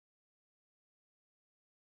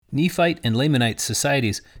Nephite and Lamanite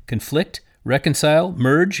societies conflict, reconcile,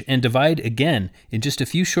 merge, and divide again in just a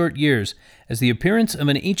few short years as the appearance of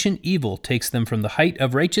an ancient evil takes them from the height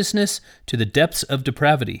of righteousness to the depths of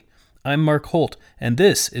depravity. I'm Mark Holt, and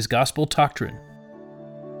this is Gospel Doctrine.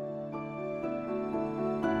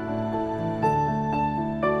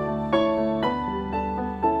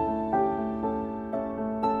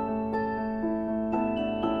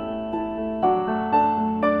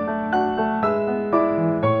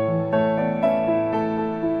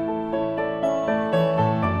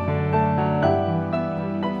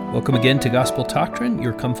 Welcome again to Gospel Doctrine,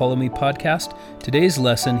 your Come Follow Me podcast. Today's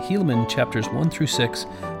lesson, Helaman chapters 1 through 6,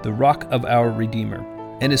 the Rock of Our Redeemer.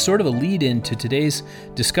 And as sort of a lead-in to today's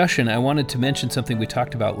discussion, I wanted to mention something we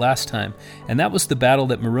talked about last time, and that was the battle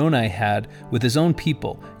that Moroni had with his own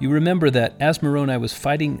people. You remember that as Moroni was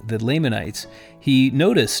fighting the Lamanites, he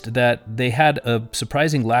noticed that they had a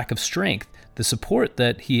surprising lack of strength. The support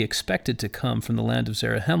that he expected to come from the land of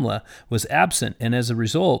Zarahemla was absent, and as a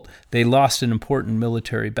result, they lost an important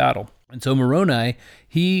military battle. And so Moroni,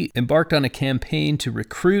 he embarked on a campaign to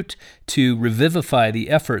recruit, to revivify the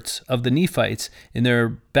efforts of the Nephites in their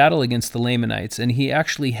battle against the Lamanites, and he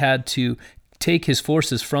actually had to take his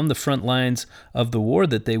forces from the front lines of the war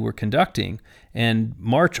that they were conducting and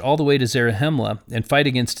march all the way to Zarahemla and fight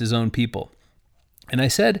against his own people. And I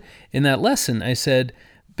said in that lesson,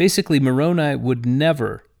 basically, Moroni would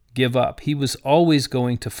never give up. He was always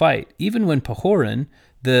going to fight. Even when Pahoran,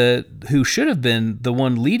 who should have been the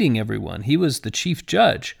one leading everyone, he was the chief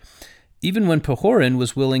judge. Even when Pahoran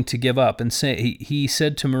was willing to give up and he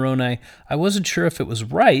said to Moroni, I wasn't sure if it was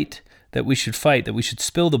right that we should fight, that we should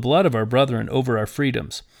spill the blood of our brethren over our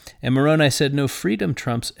freedoms. And Moroni said, no, freedom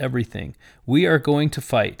trumps everything. We are going to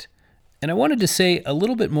fight. And I wanted to say a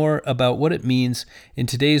little bit more about what it means in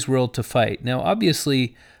today's world to fight. Now,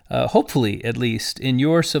 obviously, hopefully at least, in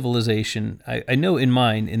your civilization, I know in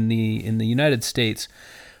mine, in the United States,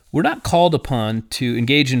 we're not called upon to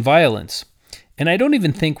engage in violence. And I don't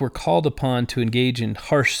even think we're called upon to engage in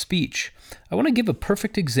harsh speech. I want to give a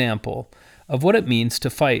perfect example of what it means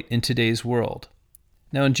to fight in today's world.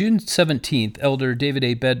 Now, on June 17th, Elder David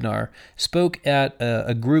A. Bednar spoke at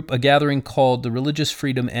a gathering called the Religious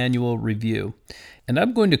Freedom Annual Review. And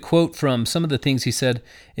I'm going to quote from some of the things he said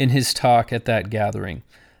in his talk at that gathering.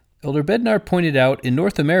 Elder Bednar pointed out in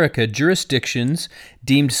North America, jurisdictions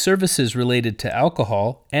deemed services related to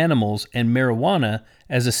alcohol, animals, and marijuana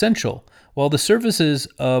as essential, while the services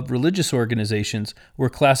of religious organizations were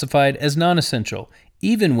classified as non-essential,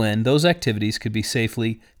 even when those activities could be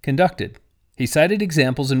safely conducted. He cited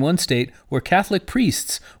examples in one state where Catholic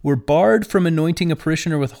priests were barred from anointing a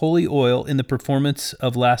parishioner with holy oil in the performance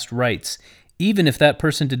of last rites, even if that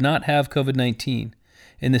person did not have COVID-19.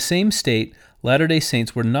 In the same state, Latter-day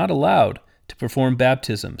Saints were not allowed to perform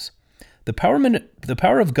baptisms. The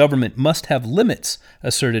power of government must have limits,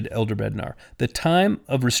 asserted Elder Bednar. The time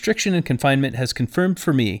of restriction and confinement has confirmed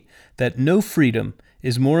for me that no freedom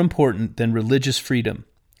is more important than religious freedom.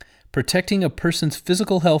 Protecting a person's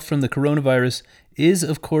physical health from the coronavirus is,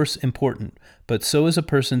 of course, important, but so is a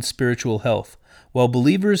person's spiritual health. While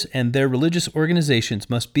believers and their religious organizations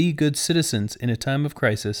must be good citizens in a time of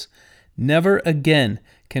crisis, never again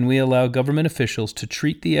can we allow government officials to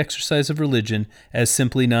treat the exercise of religion as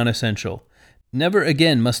simply non-essential. Never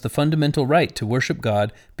again must the fundamental right to worship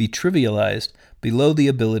God be trivialized below the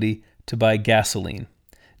ability to buy gasoline.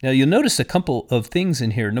 Now, you'll notice a couple of things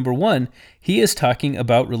in here. Number one, he is talking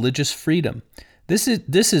about religious freedom. This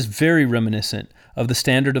is very reminiscent of the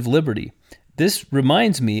Standard of Liberty. This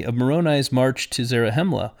reminds me of Moroni's march to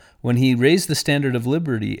Zarahemla. When he raised the Standard of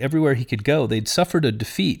Liberty everywhere he could go, they'd suffered a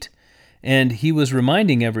defeat. And he was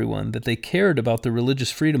reminding everyone that they cared about the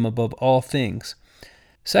religious freedom above all things.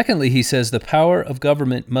 Secondly, he says the power of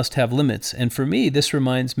government must have limits. And for me, this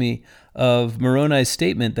reminds me of Moroni's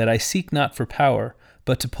statement that I seek not for power,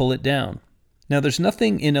 but to pull it down. Now, there's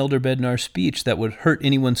nothing in Elder Bednar's speech that would hurt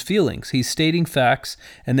anyone's feelings. He's stating facts,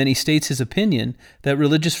 and then he states his opinion that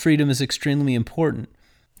religious freedom is extremely important.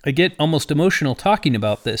 I get almost emotional talking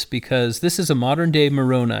about this because this is a modern-day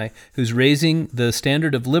Moroni who's raising the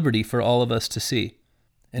standard of liberty for all of us to see.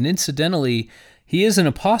 And incidentally, he is an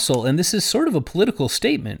apostle, and this is sort of a political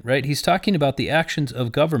statement, right? He's talking about the actions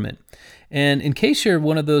of government. And in case you're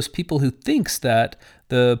one of those people who thinks that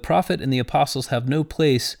the prophet and the apostles have no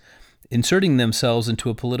place inserting themselves into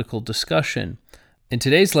a political discussion, in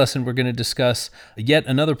today's lesson, we're going to discuss yet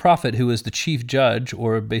another prophet who is the chief judge,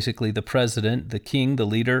 or basically the president, the king, the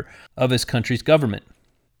leader of his country's government.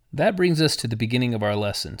 That brings us to the beginning of our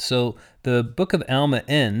lesson. So the book of Alma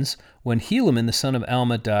ends when Helaman, the son of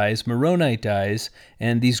Alma, dies, Moroni dies,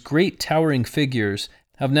 and these great towering figures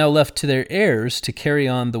have now left to their heirs to carry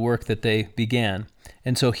on the work that they began.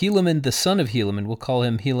 And so Helaman, the son of Helaman, we'll call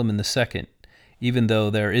him Helaman II, even though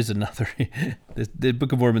there is another. The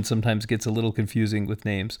Book of Mormon sometimes gets a little confusing with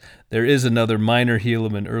names. There is another minor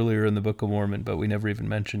Helaman earlier in the Book of Mormon, but we never even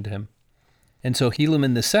mentioned him. And so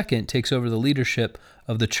Helaman II takes over the leadership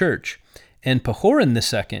of the church. And Pahoran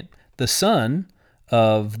II, the son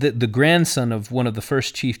of the grandson of one of the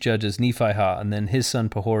first chief judges, Nephihah, and then his son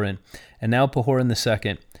Pahoran, and now Pahoran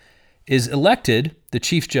II, is elected the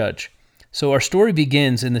chief judge. So our story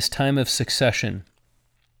begins in this time of succession,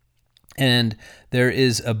 and there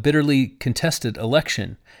is a bitterly contested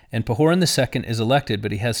election, and Pahoran II is elected,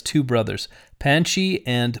 but he has two brothers, Panchi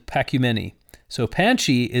and Pacumeni. So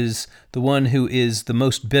Panchi is the one who is the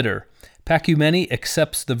most bitter. Pacumeni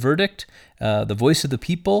accepts the verdict, the voice of the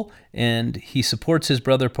people, and he supports his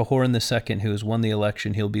brother Pahoran II, who has won the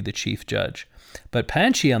election. He'll be the chief judge. But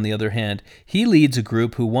Panchi, on the other hand, he leads a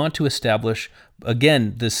group who want to establish,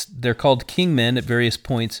 again, they're called kingmen at various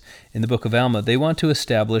points in the Book of Alma. They want to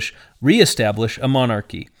reestablish a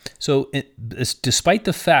monarchy. So despite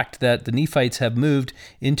the fact that the Nephites have moved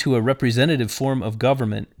into a representative form of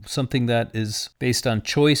government, something that is based on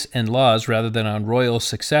choice and laws rather than on royal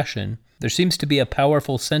succession, there seems to be a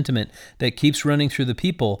powerful sentiment that keeps running through the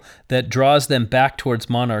people that draws them back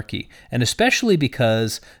towards monarchy, and especially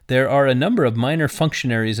because there are a number of minor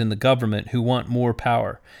functionaries in the government who want more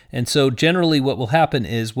power. And so generally what will happen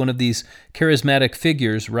is one of these charismatic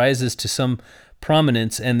figures rises to some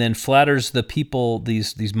prominence and then flatters the people,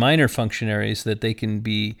 these minor functionaries, that they can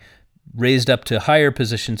be raised up to higher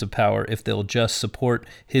positions of power if they'll just support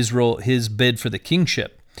his bid for the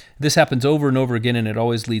kingship. This happens over and over again, and it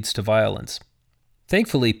always leads to violence.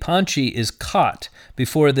 Thankfully, Panchi is caught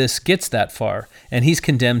before this gets that far, and he's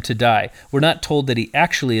condemned to die. We're not told that he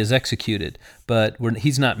actually is executed, but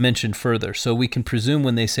he's not mentioned further, so we can presume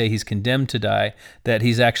when they say he's condemned to die that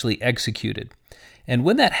he's actually executed. And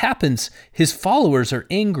when that happens, his followers are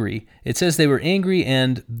angry. It says they were angry,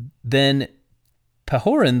 and then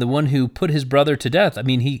Pahoran, the one who put his brother to death, I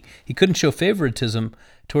mean, he couldn't show favoritism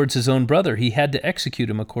towards his own brother. He had to execute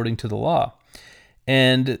him according to the law.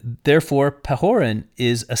 And therefore, Pahoran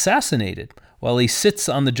is assassinated while he sits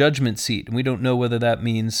on the judgment seat. And we don't know whether that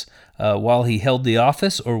means while he held the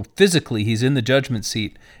office or physically he's in the judgment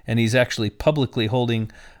seat and he's actually publicly holding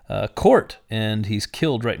court and he's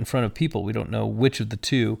killed right in front of people. We don't know which of the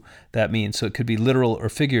two that means, so it could be literal or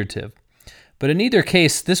figurative. But in either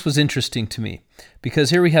case, this was interesting to me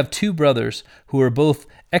because here we have two brothers who are both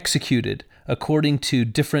executed according to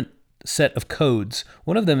different set of codes.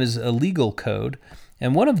 One of them is a legal code,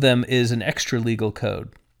 and one of them is an extra-legal code.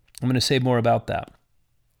 I'm going to say more about that.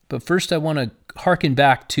 But first, I want to hearken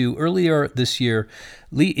back to earlier this year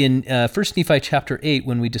in 1 Nephi chapter 8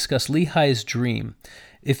 when we discussed Lehi's dream.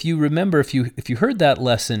 If you remember, if you heard that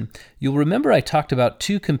lesson, you'll remember I talked about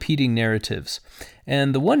two competing narratives.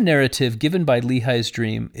 And the one narrative given by Lehi's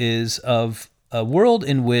dream is of a world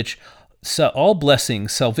in which all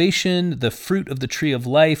blessings, salvation, the fruit of the tree of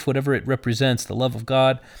life, whatever it represents, the love of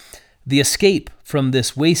God, the escape from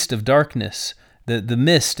this waste of darkness, the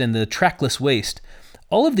mist and the trackless waste,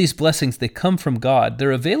 all of these blessings, they come from God.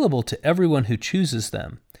 They're available to everyone who chooses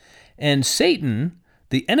them. And Satan,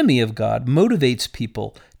 the enemy of God, motivates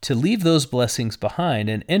people to leave those blessings behind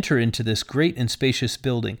and enter into this great and spacious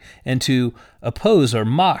building and to oppose or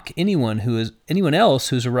mock anyone else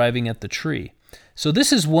who's arriving at the tree. So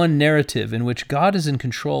this is one narrative in which God is in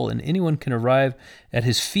control and anyone can arrive at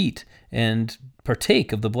his feet and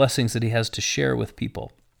partake of the blessings that he has to share with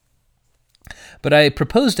people. But I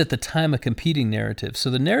proposed at the time a competing narrative. So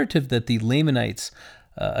the narrative that the Lamanites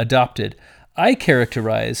adopted, I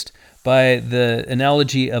characterized by the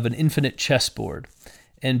analogy of an infinite chessboard.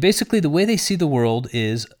 And basically the way they see the world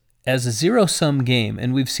is as a zero-sum game,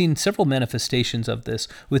 and we've seen several manifestations of this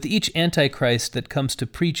with each Antichrist that comes to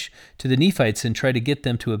preach to the Nephites and try to get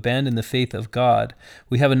them to abandon the faith of God.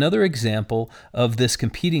 We have another example of this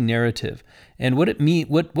competing narrative. And what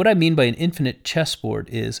I mean by an infinite chessboard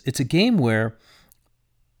is it's a game where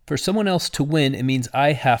for someone else to win, it means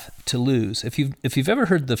I have to lose. If you've ever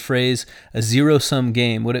heard the phrase a zero-sum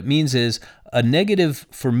game, what it means is a positive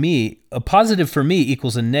for me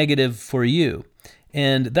equals a negative for you.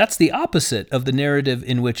 And that's the opposite of the narrative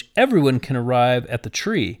in which everyone can arrive at the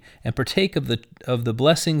tree and partake of the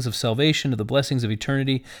blessings of salvation, of the blessings of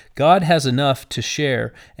eternity. God has enough to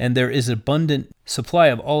share, and there is abundant supply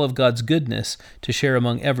of all of God's goodness to share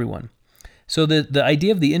among everyone. So the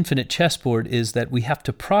idea of the infinite chessboard is that we have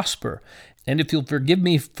to prosper. And if you'll forgive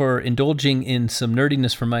me for indulging in some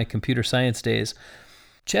nerdiness from my computer science days,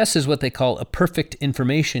 Chess is what they call a perfect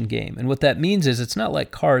information game. And what that means is it's not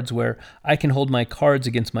like cards where I can hold my cards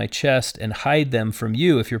against my chest and hide them from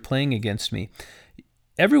you if you're playing against me.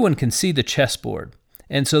 Everyone can see the chessboard.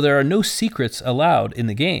 And so there are no secrets allowed in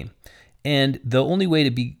the game. And the only way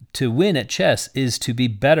to win at chess is to be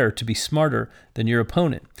better, to be smarter than your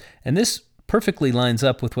opponent. And this perfectly lines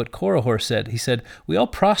up with what Korihor said. He said, we all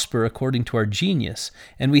prosper according to our genius,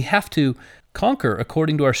 and we have to conquer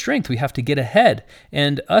according to our strength. We have to get ahead.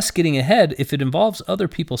 And us getting ahead, if it involves other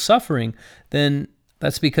people suffering, then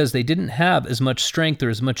that's because they didn't have as much strength or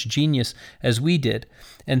as much genius as we did.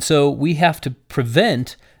 And so we have to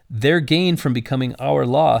prevent their gain from becoming our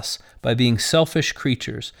loss by being selfish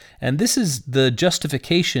creatures. And this is the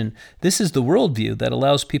justification, this is the worldview that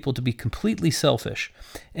allows people to be completely selfish.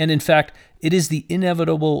 And in fact, it is the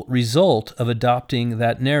inevitable result of adopting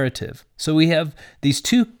that narrative. So we have these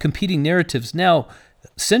two competing narratives. Now,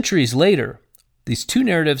 centuries later, these two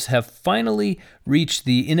narratives have finally reached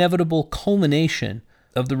the inevitable culmination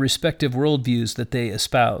of the respective worldviews that they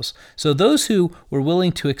espouse. So those who were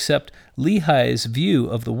willing to accept Lehi's view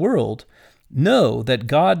of the world know that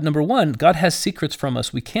God, number one, God has secrets from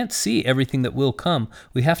us. We can't see everything that will come.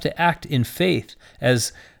 We have to act in faith,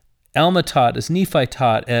 as Alma taught, as Nephi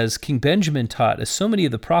taught, as King Benjamin taught, as so many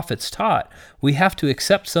of the prophets taught. We have to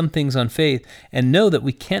accept some things on faith and know that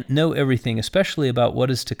we can't know everything, especially about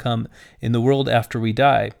what is to come in the world after we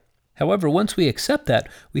die. However, once we accept that,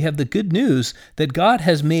 we have the good news that God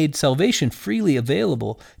has made salvation freely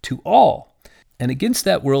available to all. And against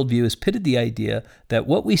that worldview is pitted the idea that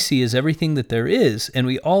what we see is everything that there is, and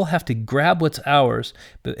we all have to grab what's ours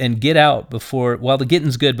and get out while the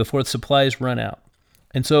getting's good, before the supplies run out.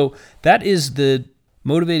 And so that is the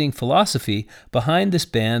motivating philosophy behind this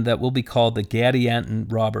band that will be called the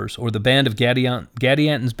Gadianton Robbers, or the band of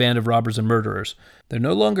Gadianton's band of robbers and murderers. They're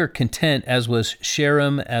no longer content, as was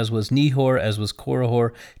Sherem, as was Nehor, as was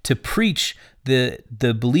Korihor, to preach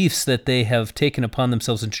the beliefs that they have taken upon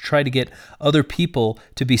themselves and to try to get other people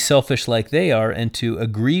to be selfish like they are and to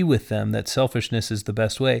agree with them that selfishness is the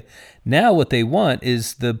best way. Now what they want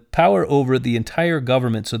is the power over the entire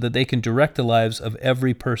government so that they can direct the lives of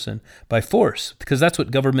every person by force, because that's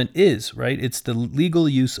what government is, right? It's the legal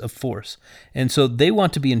use of force. And so they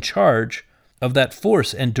want to be in charge of that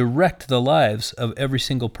force and direct the lives of every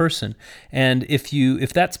single person. And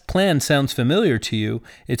if that plan sounds familiar to you,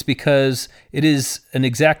 it's because it is an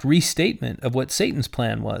exact restatement of what Satan's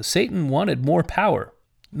plan was. Satan wanted more power,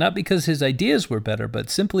 not because his ideas were better,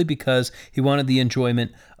 but simply because he wanted the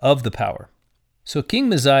enjoyment of the power. So King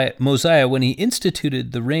Mosiah, when he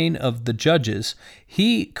instituted the reign of the judges,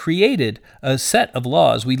 he created a set of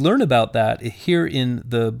laws. We learn about that here in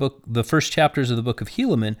the first chapters of the book of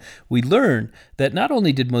Helaman. We learn that not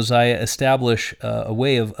only did Mosiah establish a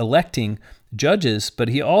way of electing judges, but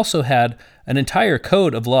he also had an entire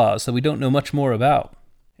code of laws that we don't know much more about.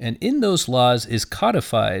 And in those laws is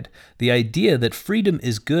codified the idea that freedom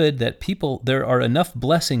is good, that there are enough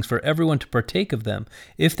blessings for everyone to partake of them.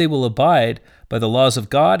 If they will abide by the laws of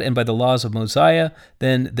God and by the laws of Mosiah,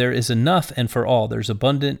 then there is enough and for all. There's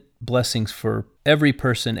abundant blessings for every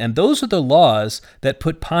person. And those are the laws that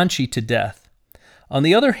put Panchi to death. On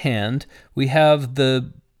the other hand, we have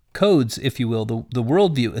the codes, if you will, the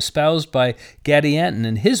worldview espoused by Gadianton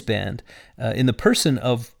and his band in the person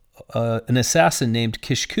of an assassin named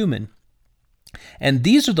Kishkumen. And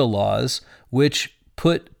these are the laws which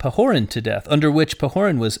put Pahoran to death, under which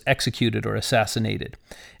Pahoran was executed or assassinated.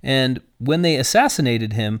 And when they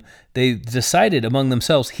assassinated him, they decided among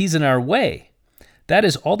themselves, he's in our way. That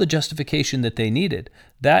is all the justification that they needed.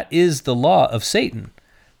 That is the law of Satan.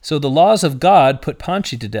 So the laws of God put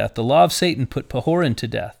Panchi to death. The law of Satan put Pahoran to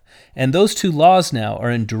death. And those two laws now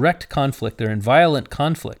are in direct conflict. They're in violent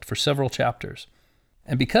conflict for several chapters.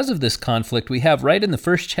 And because of this conflict, we have right in the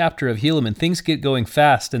first chapter of Helaman, things get going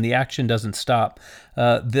fast and the action doesn't stop.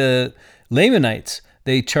 The Lamanites,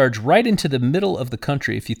 they charge right into the middle of the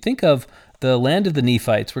country. If you think of the land of the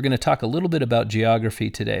Nephites, we're going to talk a little bit about geography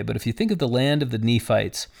today, but if you think of the land of the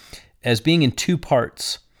Nephites as being in two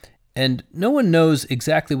parts, and no one knows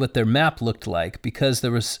exactly what their map looked like because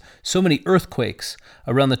there was so many earthquakes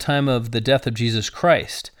around the time of the death of Jesus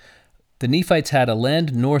Christ. The Nephites had a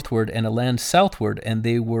land northward and a land southward, and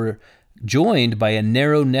they were joined by a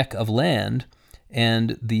narrow neck of land,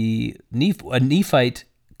 and a Nephite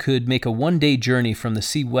could make a one-day journey from the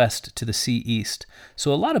sea west to the sea east.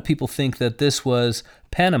 So a lot of people think that this was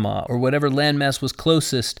Panama, or whatever landmass was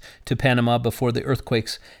closest to Panama before the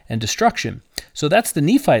earthquakes and destruction. So that's the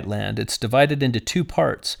Nephite land. It's divided into two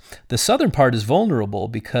parts. The southern part is vulnerable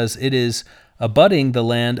because it is abutting the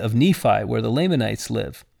land of Nephi, where the Lamanites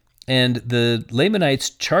live. And the Lamanites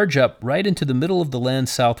charge up right into the middle of the land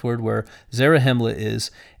southward where Zarahemla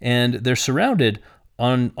is, and they're surrounded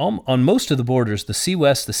on most of the borders, the sea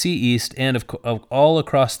west, the sea east, and of all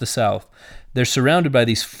across the south. They're surrounded by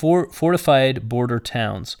these fortified border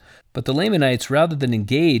towns. But the Lamanites, rather than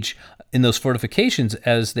engage in those fortifications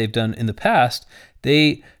as they've done in the past,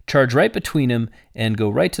 they charge right between them and go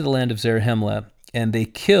right to the land of Zarahemla, and they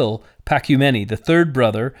kill Pachumeni, the third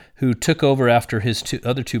brother, who took over after his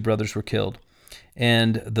other two brothers were killed.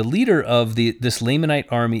 And the leader of this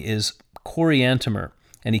Lamanite army is Coriantumr,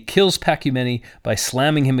 and he kills Pachumeni by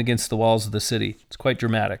slamming him against the walls of the city. It's quite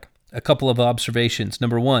dramatic. A couple of observations.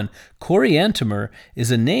 Number one, Coriantumr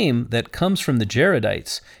is a name that comes from the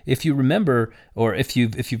Jaredites. If you remember, or if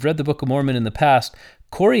you've read the Book of Mormon in the past,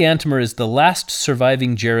 Coriantumr is the last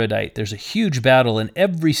surviving Jaredite. There's a huge battle, and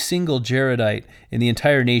every single Jaredite in the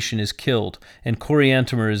entire nation is killed, and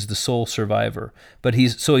Coriantumr is the sole survivor. But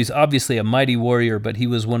he's obviously a mighty warrior, but he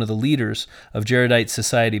was one of the leaders of Jaredite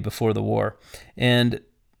society before the war. And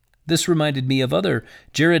this reminded me of other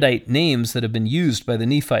Jaredite names that have been used by the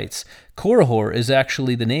Nephites. Korihor is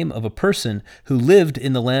actually the name of a person who lived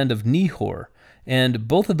in the land of Nehor, and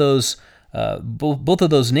both of those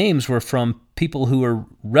names were from people who were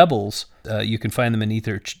rebels. You can find them in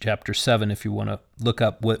Ether chapter 7 if you want to look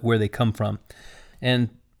up where they come from. And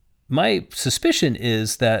my suspicion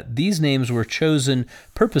is that these names were chosen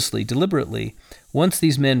purposely, deliberately. Once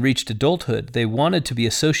these men reached adulthood, they wanted to be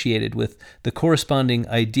associated with the corresponding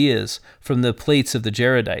ideas from the plates of the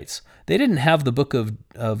Jaredites. They didn't have the book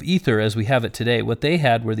of Ether as we have it today. What they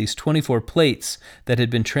had were these 24 plates that had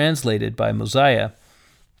been translated by Mosiah.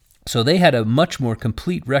 So they had a much more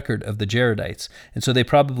complete record of the Jaredites, and so they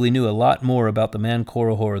probably knew a lot more about the man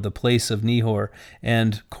Korihor, the place of Nehor,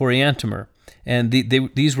 and Coriantumr. And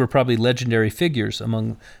these were probably legendary figures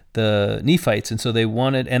among the Nephites, and so they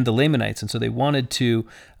wanted, and the Lamanites, and so they wanted to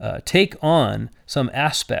take on some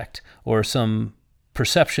aspect or some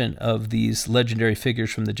perception of these legendary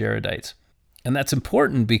figures from the Jaredites. And that's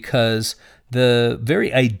important because the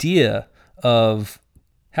very idea of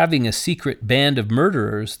having a secret band of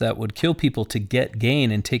murderers that would kill people to get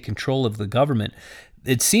gain and take control of the government,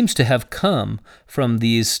 it seems to have come from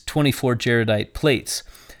these 24 Jaredite plates.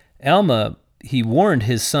 Alma, he warned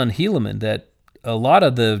his son Helaman that a lot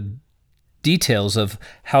of the details of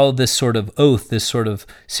how this sort of oath, this sort of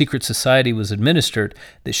secret society was administered,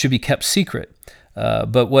 that should be kept secret.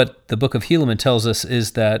 But what the book of Helaman tells us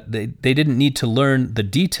is that they didn't need to learn the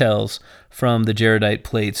details from the Jaredite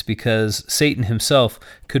plates because Satan himself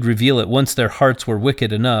could reveal it. Once their hearts were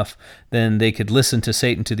wicked enough, then they could listen to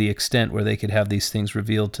Satan to the extent where they could have these things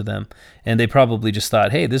revealed to them. And they probably just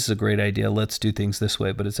thought, hey, this is a great idea, let's do things this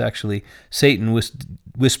way. But it's actually Satan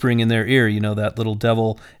whispering in their ear, that little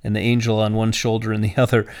devil and the angel on one shoulder and the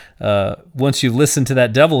other. Once you've listened to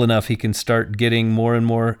that devil enough, he can start getting more and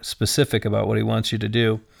more specific about what he wants you to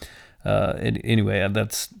do. Anyway,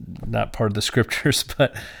 that's not part of the scriptures,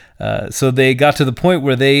 but so they got to the point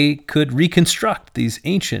where they could reconstruct these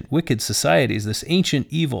ancient wicked societies, this ancient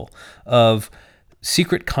evil of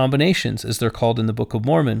secret combinations, as they're called in the Book of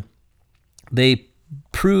Mormon. They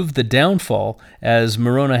proved the downfall as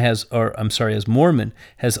Mormon has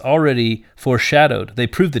already foreshadowed. They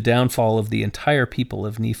proved the downfall of the entire people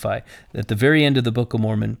of Nephi. At the very end of the Book of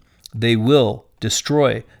Mormon, they will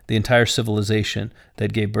destroy the entire civilization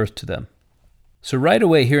that gave birth to them. So right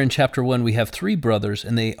away here in chapter 1, we have three brothers,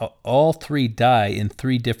 and they all three die in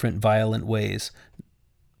three different violent ways.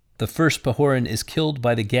 The first, Pahoran, is killed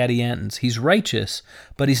by the Gadiantans. He's righteous,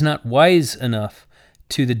 but he's not wise enough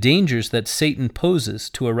to the dangers that Satan poses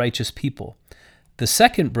to a righteous people. The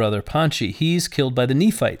second brother, Panchi, he's killed by the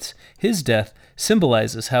Nephites. His death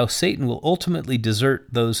symbolizes how Satan will ultimately desert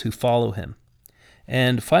those who follow him.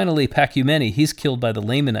 And finally, Pachumeni, he's killed by the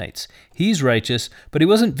Lamanites. He's righteous, but he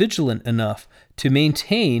wasn't vigilant enough to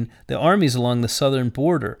maintain the armies along the southern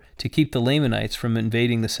border to keep the Lamanites from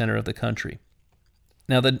invading the center of the country.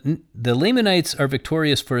 Now, the Lamanites are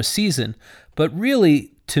victorious for a season, but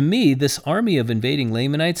really, to me, this army of invading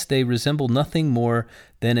Lamanites, they resemble nothing more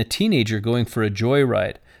than a teenager going for a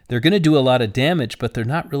joyride. They're going to do a lot of damage, but they're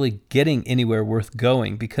not really getting anywhere worth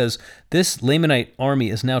going because this Lamanite army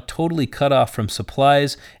is now totally cut off from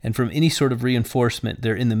supplies and from any sort of reinforcement.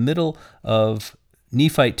 They're in the middle of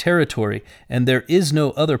Nephite territory, and there is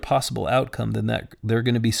no other possible outcome than that they're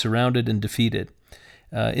going to be surrounded and defeated.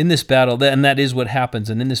 In this battle, and that is what happens,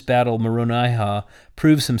 and in this battle, Moronihah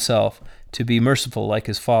proves himself to be merciful like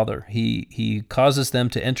his father. He causes them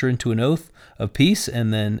to enter into an oath of peace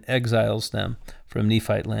and then exiles them from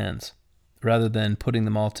Nephite lands, rather than putting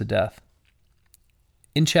them all to death.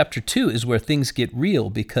 In chapter 2 is where things get real,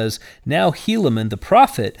 because now Helaman, the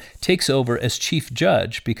prophet, takes over as chief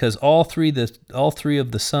judge, because all three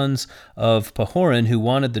of the sons of Pahoran who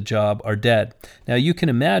wanted the job are dead. Now you can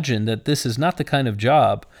imagine that this is not the kind of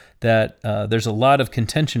job that there's a lot of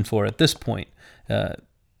contention for at this point.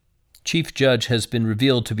 Chief judge has been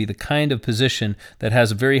revealed to be the kind of position that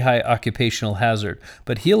has a very high occupational hazard.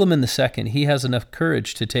 But Helaman II, he has enough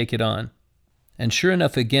courage to take it on. And sure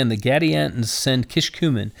enough, again, the Gadiantans send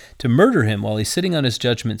Kishkumen to murder him while he's sitting on his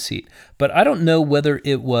judgment seat. But I don't know whether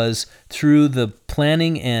it was through the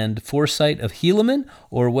planning and foresight of Helaman,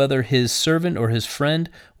 or whether his servant or his friend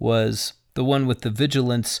was the one with the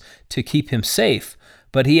vigilance to keep him safe.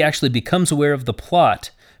 But he actually becomes aware of the plot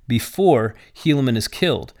before Helaman is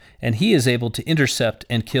killed, and he is able to intercept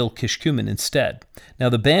and kill Kishkumen instead. Now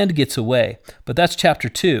the band gets away, but that's chapter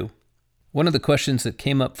 2. One of the questions that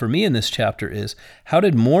came up for me in this chapter is, how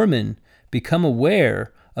did Mormon become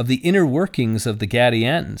aware of the inner workings of the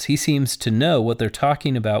Gadiantans? He seems to know what they're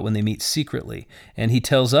talking about when they meet secretly, and he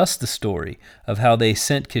tells us the story of how they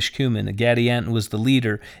sent Kishkumen. A Gadiantan was the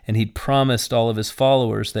leader, and he'd promised all of his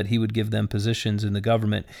followers that he would give them positions in the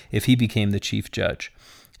government if he became the chief judge.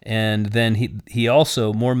 And then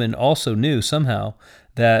Mormon also knew somehow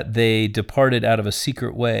that they departed out of a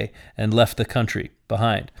secret way and left the country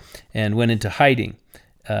behind and went into hiding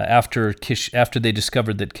after they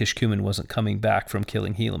discovered that Kishkumen wasn't coming back from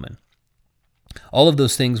killing Helaman. All of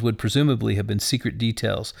those things would presumably have been secret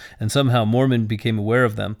details, and somehow Mormon became aware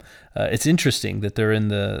of them. It's interesting that they're in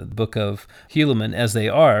the book of Helaman as they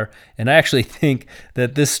are, and I actually think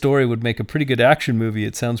that this story would make a pretty good action movie.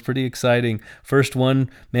 It sounds pretty exciting. First one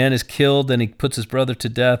man is killed, then he puts his brother to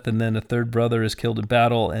death, and then a third brother is killed in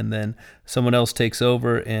battle, and then someone else takes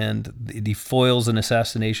over and he foils an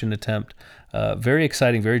assassination attempt. Very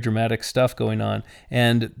exciting, very dramatic stuff going on.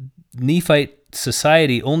 And Nephite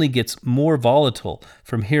society only gets more volatile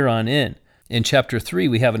from here on in. In chapter 3,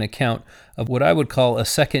 we have an account of what I would call a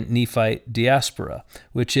second Nephite diaspora,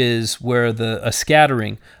 which is where a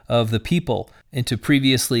scattering of the people into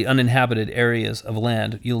previously uninhabited areas of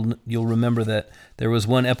land. You'll remember that there was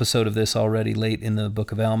one episode of this already late in the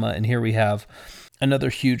book of Alma, and here we have another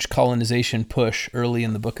huge colonization push early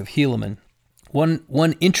in the book of Helaman.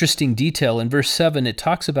 One interesting detail in verse 7, it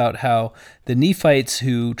talks about how the Nephites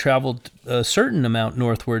who traveled a certain amount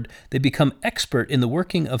northward, they become expert in the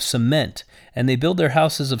working of cement, and they build their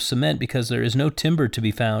houses of cement because there is no timber to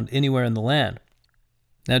be found anywhere in the land.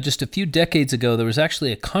 Now, just a few decades ago, there was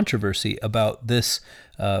actually a controversy about this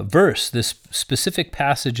verse, this specific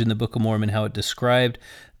passage in the Book of Mormon, how it described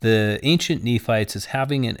the ancient Nephites as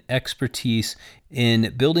having an expertise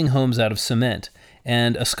in building homes out of cement.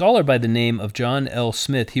 And a scholar by the name of John L.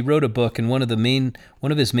 Smith, he wrote a book, and one of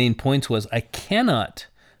his main points was, I cannot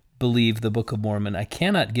believe the Book of Mormon. I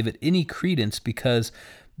cannot give it any credence because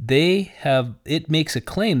it makes a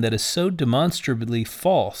claim that is so demonstrably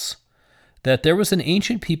false that there was an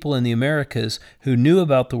ancient people in the Americas who knew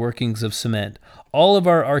about the workings of cement. All of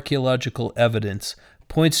our archaeological evidence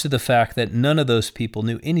points to the fact that none of those people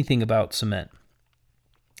knew anything about cement.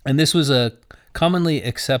 And this was a commonly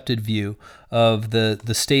accepted view of the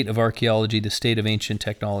state of archaeology, the state of ancient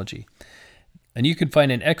technology. And you can find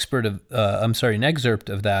an excerpt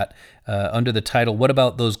of that under the title, What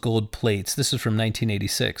About Those Gold Plates? This is from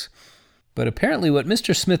 1986. But apparently what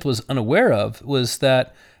Mr. Smith was unaware of was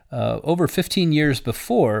that over 15 years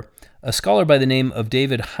before, a scholar by the name of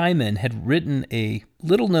David Hyman had written a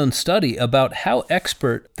little-known study about how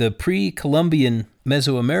expert the pre-Columbian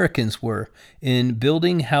Mesoamericans were in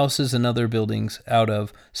building houses and other buildings out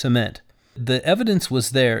of cement. The evidence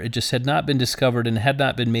was there, it just had not been discovered and had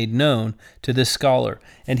not been made known to this scholar.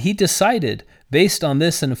 And he decided, based on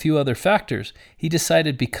this and a few other factors, he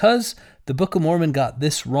decided because the Book of Mormon got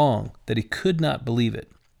this wrong, that he could not believe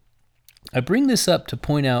it. I bring this up to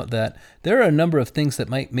point out that there are a number of things that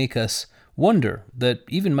might make us wonder, that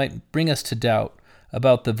even might bring us to doubt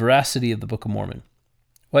about the veracity of the Book of Mormon.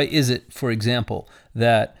 Why is it, for example,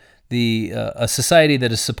 that a society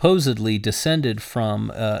that is supposedly descended from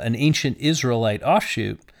an ancient Israelite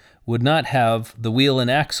offshoot would not have the wheel and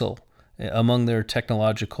axle among their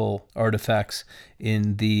technological artifacts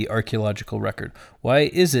in the archaeological record?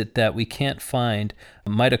 Why is it that we can't find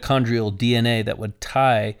mitochondrial DNA that would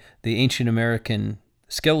tie the ancient American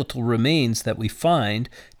skeletal remains that we find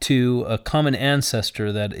to a common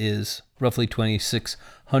ancestor that is roughly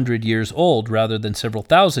 2,600 years old rather than several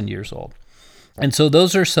thousand years old? And so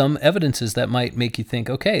those are some evidences that might make you think,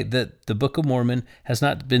 okay, that the Book of Mormon has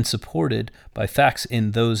not been supported by facts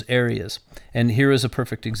in those areas. And here is a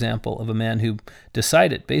perfect example of a man who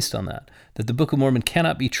decided, based on that the Book of Mormon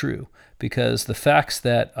cannot be true because the facts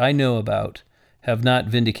that I know about have not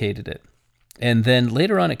vindicated it. And then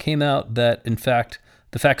later on it came out that, in fact,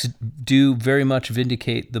 the facts do very much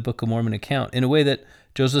vindicate the Book of Mormon account in a way that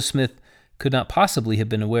Joseph Smith could not possibly have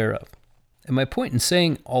been aware of. And my point in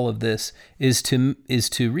saying all of this is to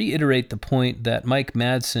reiterate the point that Mike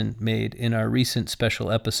Madsen made in our recent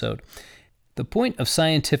special episode. The point of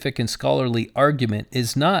scientific and scholarly argument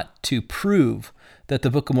is not to prove that the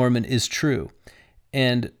Book of Mormon is true.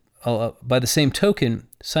 And by the same token,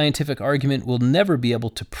 scientific argument will never be able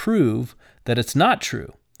to prove that it's not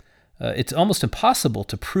true. It's almost impossible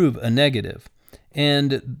to prove a negative.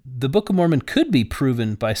 And the Book of Mormon could be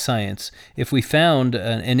proven by science if we found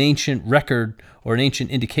an ancient record or an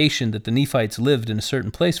ancient indication that the Nephites lived in a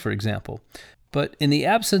certain place, for example. But in the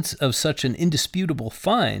absence of such an indisputable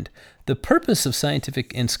find, the purpose of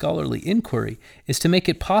scientific and scholarly inquiry is to make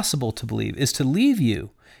it possible to believe, is to leave you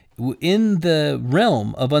in the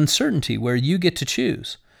realm of uncertainty where you get to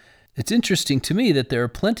choose. It's interesting to me that there are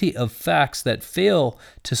plenty of facts that fail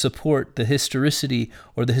to support the historicity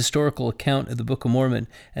or the historical account of the Book of Mormon,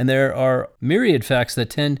 and there are myriad facts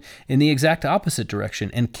that tend in the exact opposite direction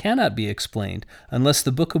and cannot be explained unless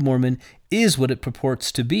the Book of Mormon is what it purports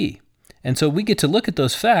to be. And so we get to look at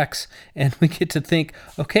those facts and we get to think,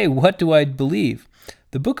 okay, what do I believe?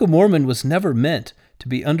 The Book of Mormon was never meant to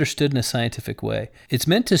be understood in a scientific way. It's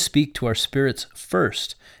meant to speak to our spirits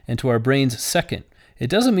first and to our brains second. It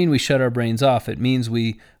doesn't mean we shut our brains off. It means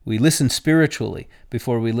we listen spiritually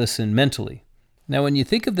before we listen mentally. Now, when you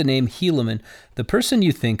think of the name Helaman, the person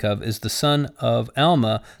you think of is the son of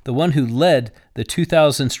Alma, the one who led the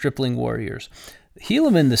 2,000 stripling warriors.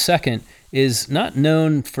 Helaman II is not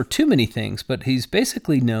known for too many things, but he's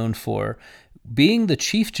basically known for being the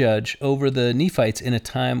chief judge over the Nephites in a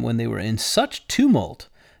time when they were in such tumult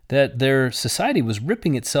that their society was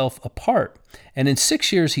ripping itself apart. And in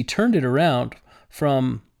 6 years, he turned it around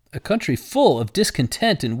from a country full of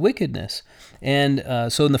discontent and wickedness. And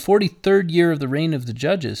so in the 43rd year of the reign of the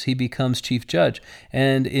judges, he becomes chief judge.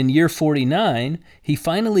 And in year 49, he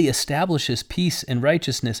finally establishes peace and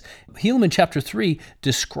righteousness. Helaman chapter 3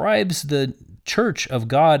 describes the church of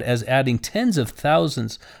God as adding tens of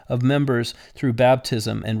thousands of members through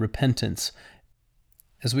baptism and repentance.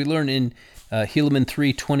 As we learn in Helaman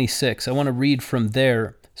 3:26, I want to read from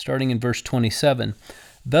there, starting in verse 27.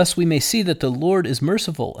 Thus we may see that the Lord is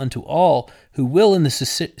merciful unto all who will in the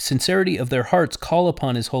sincerity of their hearts call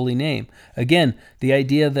upon his holy name. Again, the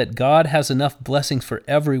idea that God has enough blessings for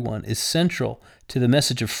everyone is central to the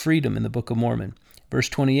message of freedom in the Book of Mormon. Verse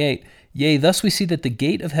 28, Yea, thus we see that the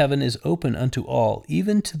gate of heaven is open unto all,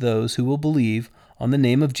 even to those who will believe on the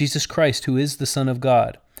name of Jesus Christ, who is the Son of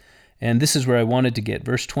God. And this is where I wanted to get.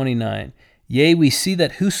 Verse 29, Yea, we see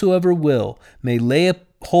that whosoever will may lay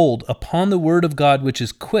hold upon the word of God, which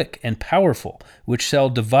is quick and powerful, which shall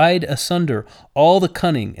divide asunder all the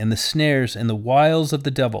cunning and the snares and the wiles of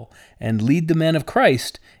the devil, and lead the man of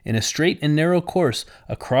Christ in a straight and narrow course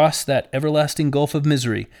across that everlasting gulf of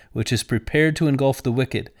misery, which is prepared to engulf the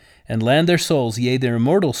wicked, and land their souls, yea, their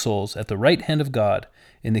immortal souls, at the right hand of God,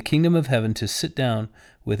 in the kingdom of heaven, to sit down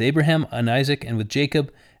with Abraham and Isaac and with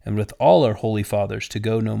Jacob and with all our holy fathers, to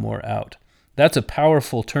go no more out. That's a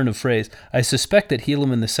powerful turn of phrase. I suspect that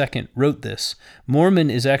Helaman II wrote this. Mormon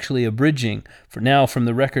is actually abridging for now from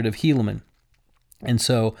the record of Helaman. And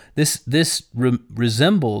so this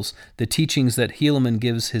resembles the teachings that Helaman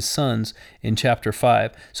gives his sons in chapter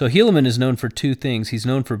 5. So Helaman is known for two things. He's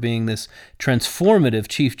known for being this transformative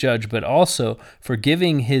chief judge, but also for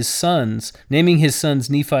giving his sons, naming his sons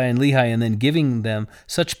Nephi and Lehi, and then giving them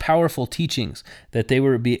such powerful teachings that they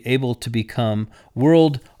were able to become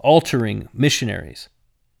world-altering missionaries.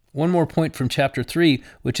 One more point from chapter 3,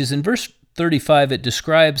 which is in verse 35, it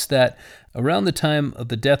describes that around the time of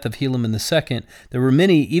the death of Helaman II, there were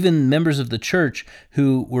many, even members of the church,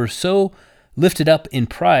 who were so lifted up in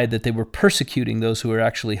pride that they were persecuting those who were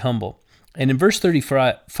actually humble. And in verse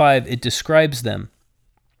 35, it describes them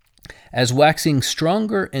as waxing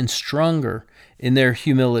stronger and stronger in their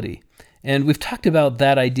humility. And we've talked about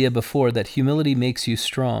that idea before, that humility makes you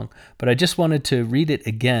strong. But I just wanted to read it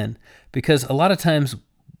again, because a lot of times,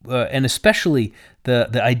 and especially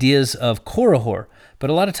the ideas of Korihor, but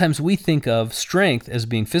a lot of times we think of strength as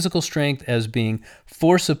being physical strength, as being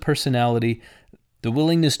force of personality, the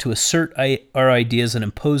willingness to assert our ideas and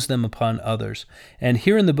impose them upon others. And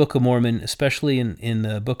here in the Book of Mormon, especially in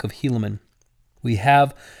the Book of Helaman, we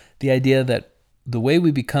have the idea that the way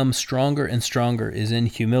we become stronger and stronger is in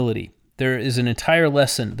humility. There is an entire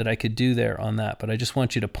lesson that I could do there on that, but I just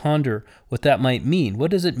want you to ponder what that might mean.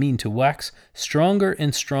 What does it mean to wax stronger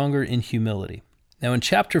and stronger in humility? Now, in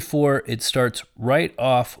chapter 4, it starts right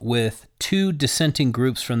off with two dissenting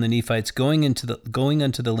groups from the Nephites going unto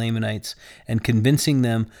the Lamanites and convincing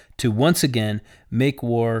them to once again make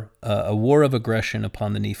war, a war of aggression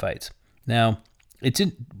upon the Nephites. Now, it's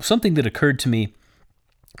something that occurred to me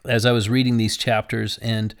as I was reading these chapters,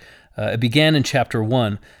 and it began in chapter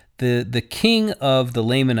 1. The king of the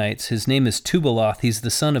Lamanites, his name is Tubaloth. He's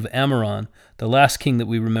the son of Ammoron, the last king that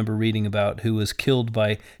we remember reading about, who was killed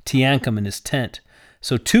by Teancum in his tent.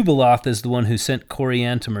 So Tubaloth is the one who sent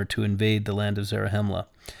Coriantumr to invade the land of Zarahemla.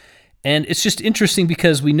 And it's just interesting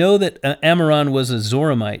because we know that Ammoron was a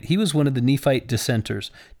Zoramite. He was one of the Nephite dissenters.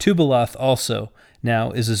 Tubaloth also now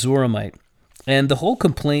is a Zoramite. And the whole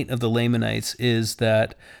complaint of the Lamanites is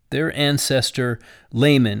that their ancestor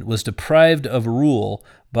Laman was deprived of rule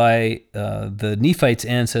by the Nephites'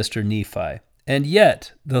 ancestor Nephi. And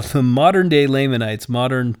yet, the modern-day Lamanites,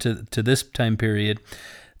 modern to this time period,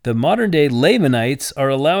 the modern-day Lamanites are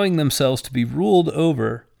allowing themselves to be ruled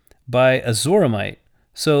over by a Zoramite.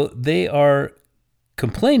 So they are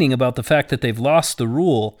complaining about the fact that they've lost the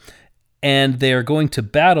rule, and they are going to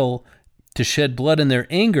battle to shed blood in their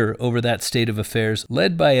anger over that state of affairs,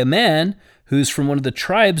 led by a man who's from one of the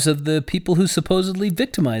tribes of the people who supposedly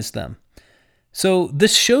victimized them. So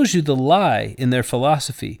this shows you the lie in their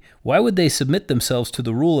philosophy. Why would they submit themselves to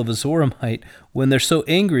the rule of a Zoramite when they're so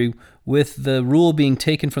angry with the rule being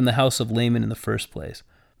taken from the house of Laman in the first place?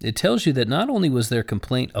 It tells you that not only was their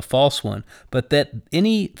complaint a false one, but that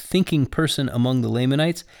any thinking person among the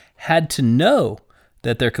Lamanites had to know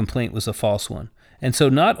that their complaint was a false one. And so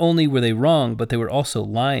not only were they wrong, but they were also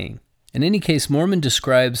lying. In any case, Mormon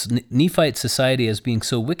describes Nephite society as being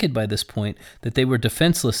so wicked by this point that they were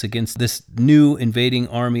defenseless against this new invading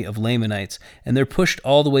army of Lamanites, and they're pushed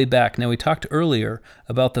all the way back. Now, we talked earlier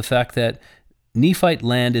about the fact that Nephite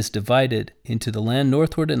land is divided into the land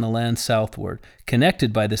northward and the land southward,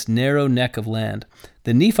 connected by this narrow neck of land.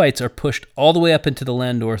 The Nephites are pushed all the way up into the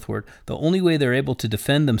land northward. The only way they're able to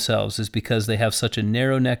defend themselves is because they have such a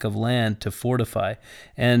narrow neck of land to fortify.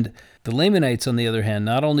 And the Lamanites, on the other hand,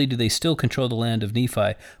 not only do they still control the land of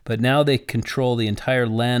Nephi, but now they control the entire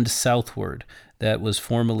land southward that was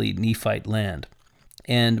formerly Nephite land.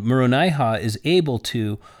 And Moronihah is able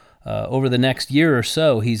to over the next year or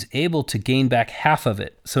so, he's able to gain back half of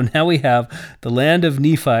it. So now we have the land of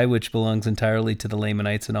Nephi, which belongs entirely to the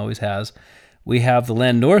Lamanites and always has. We have the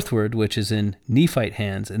land northward, which is in Nephite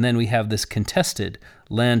hands. And then we have this contested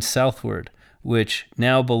land southward, which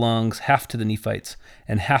now belongs half to the Nephites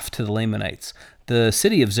and half to the Lamanites. The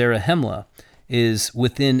city of Zarahemla is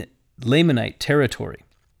within Lamanite territory.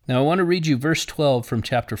 Now, I want to read you verse 12 from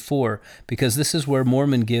chapter 4, because this is where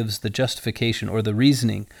Mormon gives the justification or the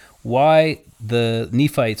reasoning why the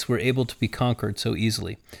Nephites were able to be conquered so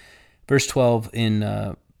easily. Verse 12 in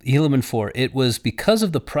Helaman 4, "It was because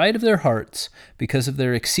of the pride of their hearts, because of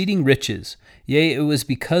their exceeding riches, yea, it was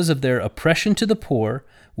because of their oppression to the poor,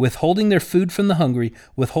 withholding their food from the hungry,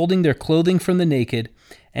 withholding their clothing from the naked,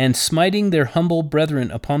 and smiting their humble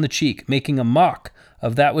brethren upon the cheek, making a mock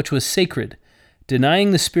of that which was sacred,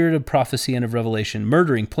 denying the spirit of prophecy and of revelation,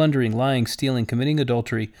 murdering, plundering, lying, stealing, committing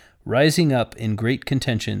adultery, rising up in great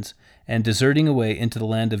contentions, and deserting away into the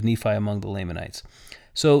land of Nephi among the Lamanites."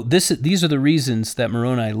 So these are the reasons that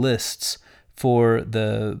Moroni lists for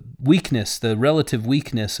the weakness, the relative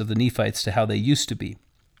weakness of the Nephites to how they used to be.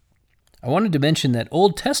 I wanted to mention that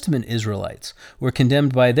Old Testament Israelites were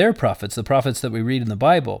condemned by their prophets, the prophets that we read in the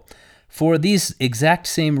Bible, for these exact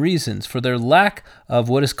same reasons, for their lack of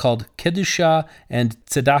what is called Kedushah and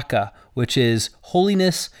Tzedakah, which is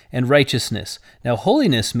holiness and righteousness. Now,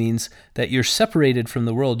 holiness means that you're separated from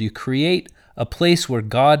the world. You create a place where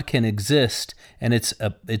God can exist, and it's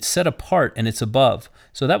set apart and it's above.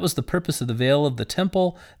 So that was the purpose of the veil of the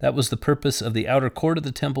temple. That was the purpose of the outer court of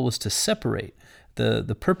the temple, was to separate.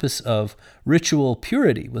 The purpose of ritual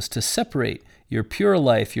purity was to separate your pure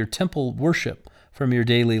life, your temple worship, from your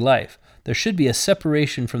daily life. There should be a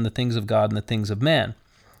separation from the things of God and the things of man.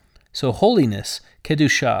 So holiness,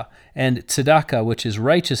 Kedushah, and Tzedakah, which is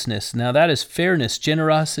righteousness, now that is fairness,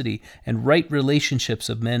 generosity, and right relationships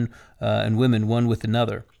of men and women one with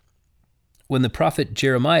another. When the prophet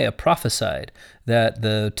Jeremiah prophesied that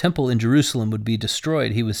the temple in Jerusalem would be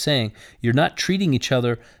destroyed, he was saying, you're not treating each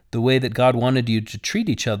other the way that God wanted you to treat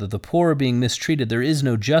each other. The poor are being mistreated. There is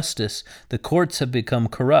no justice. The courts have become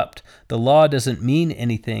corrupt. The law doesn't mean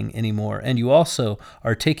anything anymore. And you also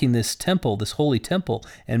are taking this temple, this holy temple,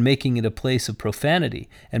 and making it a place of profanity.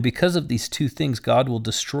 And because of these two things, God will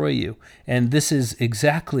destroy you. And this is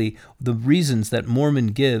exactly the reasons that Mormon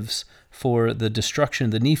gives for the destruction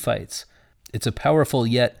of the Nephites. It's a powerful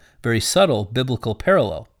yet very subtle biblical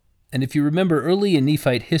parallel. And if you remember early in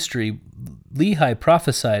Nephite history, Lehi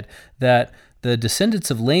prophesied that the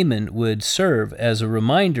descendants of Laman would serve as a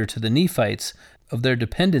reminder to the Nephites of their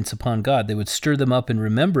dependence upon God. They would stir them up in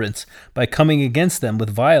remembrance by coming against them with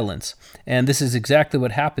violence. And this is exactly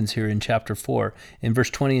what happens here in chapter 4. In verse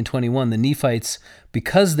 20 and 21, the Nephites,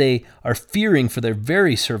 because they are fearing for their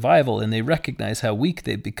very survival and they recognize how weak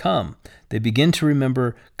they've become, they begin to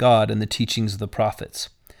remember God and the teachings of the prophets.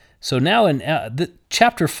 So now in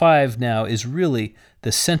chapter 5 now is really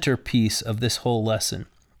the centerpiece of this whole lesson.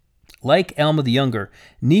 Like Alma the Younger,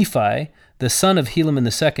 Nephi, the son of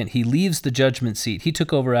Helaman II, he leaves the judgment seat. He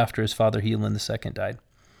took over after his father Helaman II died.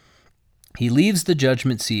 He leaves the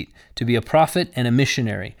judgment seat to be a prophet and a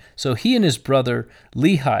missionary. So he and his brother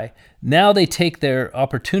Lehi, now they take their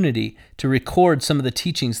opportunity to record some of the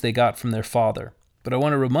teachings they got from their father. But I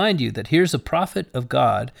want to remind you that here's a prophet of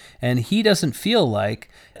God, and he doesn't feel like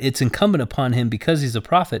it's incumbent upon him because he's a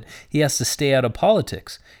prophet. He has to stay out of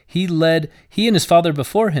politics. He and his father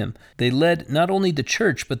before him, they led not only the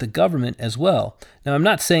church, but the government as well. Now, I'm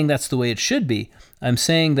not saying that's the way it should be. I'm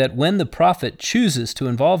saying that when the prophet chooses to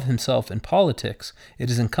involve himself in politics,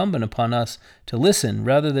 it is incumbent upon us to listen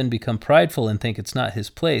rather than become prideful and think it's not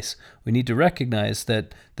his place. We need to recognize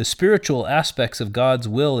that the spiritual aspects of God's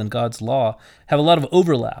will and God's law have a lot of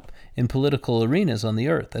overlap in political arenas on the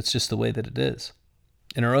earth. That's just the way that it is.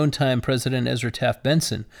 In our own time, President Ezra Taft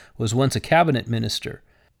Benson was once a cabinet minister.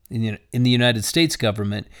 In the United States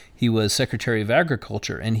government, he was Secretary of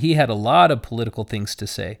Agriculture, and he had a lot of political things to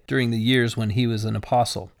say during the years when he was an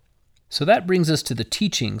apostle. So that brings us to the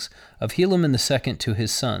teachings of Helaman II to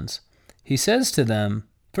his sons. He says to them,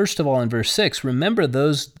 first of all in verse 6, remember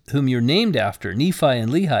those whom you're named after, Nephi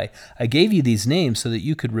and Lehi. I gave you these names so that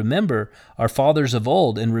you could remember our fathers of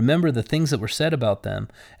old and remember the things that were said about them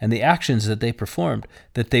and the actions that they performed,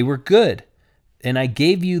 that they were good. And I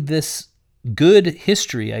gave you this good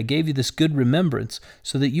history, I gave you this good remembrance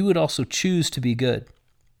so that you would also choose to be good.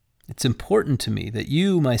 It's important to me that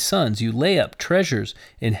you, my sons, you lay up treasures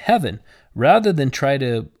in heaven rather than try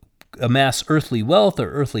to amass earthly wealth or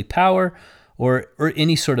earthly power or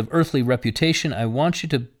any sort of earthly reputation. I want you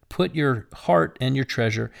to put your heart and your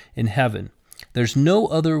treasure in heaven. There's no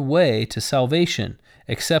other way to salvation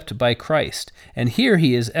except by Christ. And here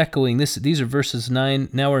he is echoing this. These are verses 9.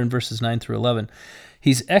 Now we're in verses 9 through 11.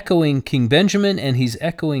 He's echoing King Benjamin and he's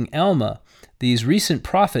echoing Alma, these recent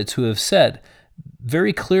prophets who have said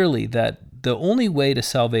very clearly that the only way to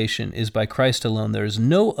salvation is by Christ alone. There is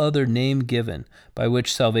no other name given by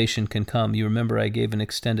which salvation can come. You remember I gave an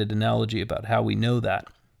extended analogy about how we know that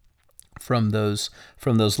from those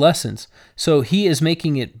lessons. So he is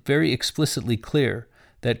making it very explicitly clear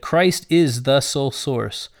that Christ is the sole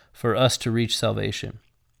source for us to reach salvation.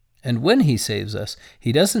 And when he saves us,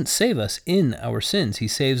 he doesn't save us in our sins. He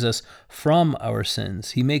saves us from our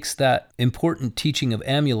sins. He makes that important teaching of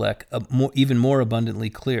Amulek even more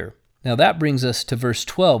abundantly clear. Now that brings us to verse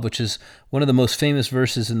 12, which is one of the most famous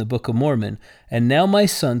verses in the Book of Mormon. And now, my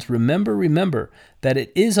sons, remember that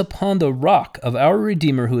it is upon the rock of our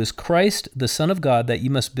Redeemer, who is Christ, the Son of God, that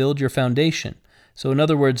you must build your foundation. So in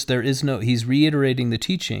other words, he's reiterating the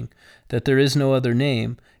teaching that there is no other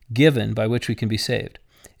name given by which we can be saved.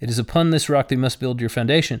 It is upon this rock that you must build your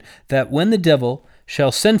foundation, that when the devil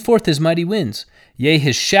shall send forth his mighty winds, yea,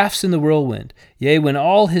 his shafts in the whirlwind, yea, when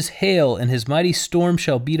all his hail and his mighty storm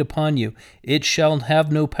shall beat upon you, it shall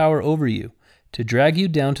have no power over you, to drag you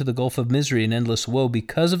down to the gulf of misery and endless woe,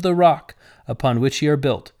 because of the rock upon which ye are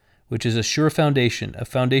built, which is a sure foundation, a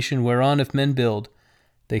foundation whereon if men build,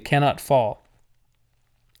 they cannot fall.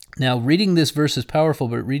 Now, reading this verse is powerful,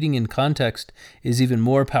 but reading in context is even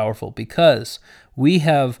more powerful, because we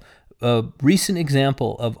have a recent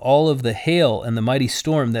example of all of the hail and the mighty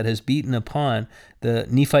storm that has beaten upon the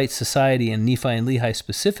Nephite society and Nephi and Lehi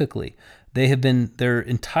specifically. Their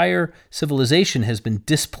entire civilization has been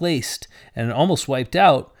displaced and almost wiped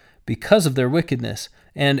out because of their wickedness.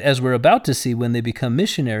 And as we're about to see when they become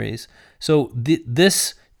missionaries, so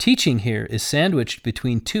this teaching here is sandwiched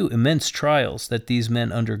between two immense trials that these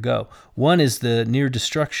men undergo. One is the near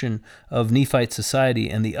destruction of Nephite society,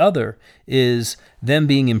 and the other is them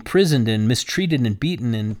being imprisoned and mistreated and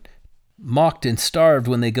beaten and mocked and starved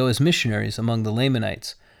when they go as missionaries among the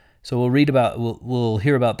Lamanites. So we'll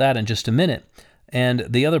hear about that in just a minute. And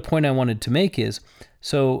the other point I wanted to make is,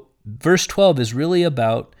 so verse 12 is really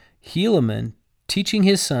about Helaman teaching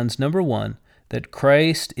his sons, number one, that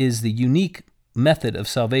Christ is the unique method of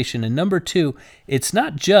salvation. And number two, it's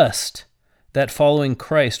not just that following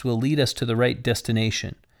Christ will lead us to the right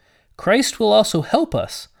destination. Christ will also help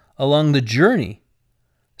us along the journey.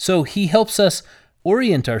 So he helps us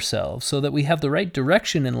orient ourselves so that we have the right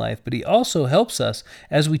direction in life, but he also helps us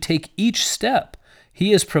as we take each step.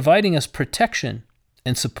 He is providing us protection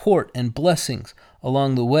and support and blessings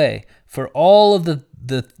along the way for all of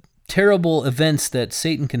the terrible events that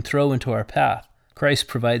Satan can throw into our path. Christ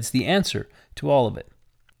provides the answer to all of it.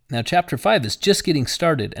 Now, chapter 5 is just getting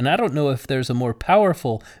started, and I don't know if there's a more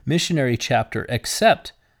powerful missionary chapter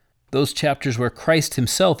except those chapters where Christ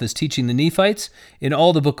himself is teaching the Nephites in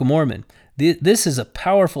all the Book of Mormon. This is a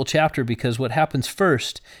powerful chapter because what happens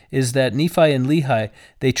first is that Nephi and Lehi,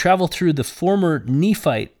 they travel through the former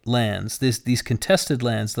Nephite lands, these contested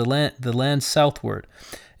lands, the land southward,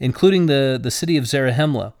 including the city of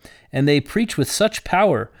Zarahemla, and they preach with such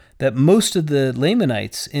power that most of the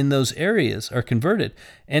Lamanites in those areas are converted.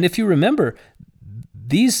 And if you remember,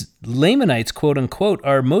 these Lamanites, quote unquote,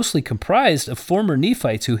 are mostly comprised of former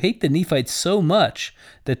Nephites who hate the Nephites so much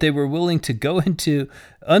that they were willing to go unto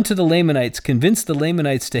the Lamanites, convince the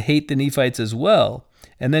Lamanites to hate the Nephites as well,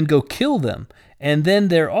 and then go kill them. And then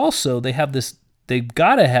they've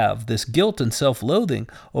got to have this guilt and self-loathing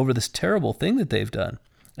over this terrible thing that they've done.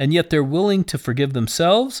 And yet they're willing to forgive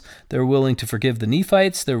themselves, they're willing to forgive the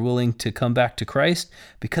Nephites, they're willing to come back to Christ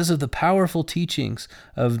because of the powerful teachings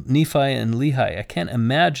of Nephi and Lehi. I can't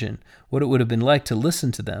imagine what it would have been like to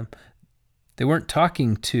listen to them. They weren't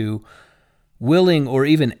talking to willing or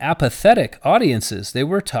even apathetic audiences. They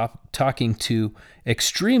were talking to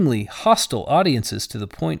extremely hostile audiences to the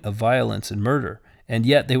point of violence and murder. And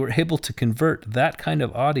yet they were able to convert that kind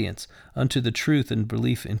of audience unto the truth and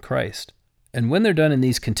belief in Christ. And when they're done in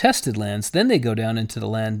these contested lands, then they go down into the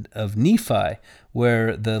land of Nephi,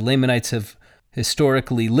 where the Lamanites have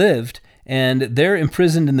historically lived, and they're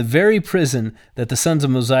imprisoned in the very prison that the sons of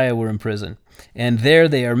Mosiah were imprisoned. And there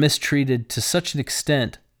they are mistreated to such an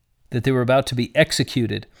extent that they were about to be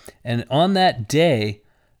executed. And on that day,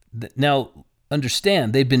 now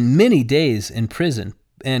understand, they'd been many days in prison,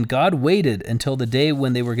 and God waited until the day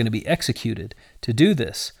when they were going to be executed to do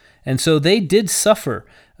this. And so they did suffer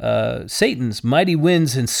Satan's mighty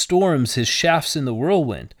winds and storms, his shafts in the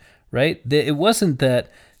whirlwind, right? It wasn't that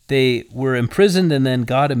they were imprisoned and then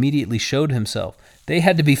God immediately showed himself. They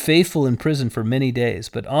had to be faithful in prison for many days,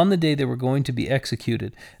 but on the day they were going to be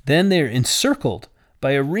executed, then they're encircled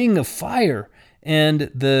by a ring of fire,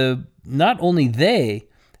 and not only they,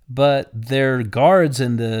 but their guards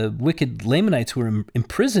and the wicked Lamanites who were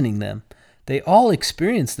imprisoning them, they all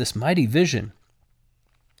experienced this mighty vision.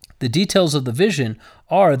 The details of the vision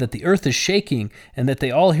are that the earth is shaking and that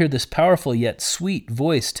they all hear this powerful yet sweet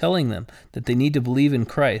voice telling them that they need to believe in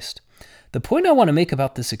Christ. The point I want to make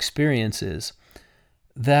about this experience is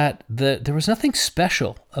that there was nothing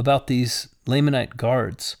special about these Lamanite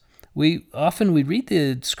guards. We read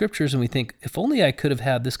the scriptures and we think, if only I could have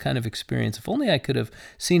had this kind of experience, if only I could have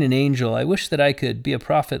seen an angel, I wish that I could be a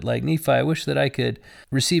prophet like Nephi, I wish that I could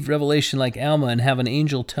receive revelation like Alma and have an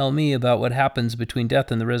angel tell me about what happens between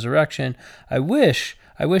death and the resurrection. I wish.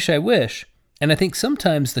 And I think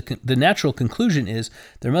sometimes the natural conclusion is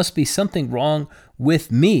there must be something wrong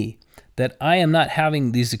with me, that I am not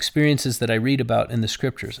having these experiences that I read about in the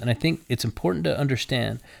scriptures. And I think it's important to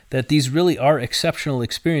understand that these really are exceptional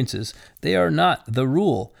experiences. They are not the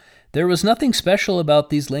rule. There was nothing special about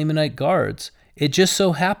these Lamanite guards. It just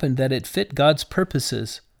so happened that it fit God's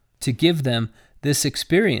purposes to give them this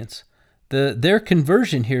experience. Their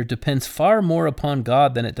conversion here depends far more upon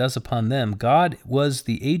God than it does upon them. God was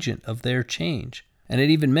the agent of their change. And it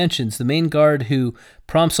even mentions the main guard who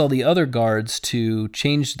prompts all the other guards to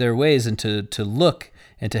change their ways and to look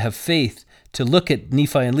and to have faith, to look at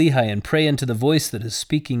Nephi and Lehi and pray into the voice that is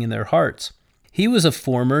speaking in their hearts. He was a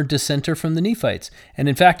former dissenter from the Nephites. And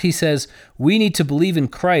in fact, he says, we need to believe in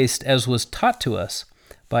Christ as was taught to us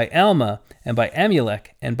by Alma and by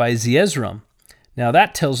Amulek and by Zeezrom. Now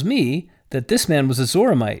that tells me that this man was a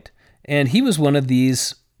Zoramite, and he was one of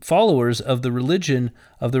these followers of the religion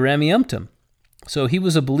of the Rameumptom. So he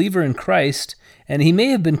was a believer in Christ, and he may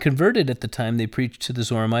have been converted at the time they preached to the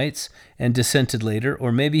Zoramites and dissented later,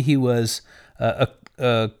 or maybe he was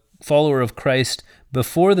a follower of Christ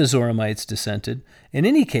before the Zoramites dissented. In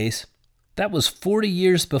any case, that was 40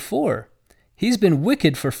 years before. He's been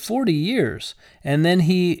wicked for 40 years, and then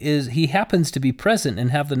he happens to be present and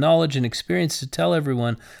have the knowledge and experience to tell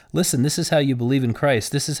everyone, listen, this is how you believe in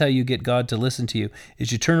Christ. This is how you get God to listen to you.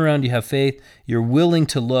 Is you turn around, you have faith, you're willing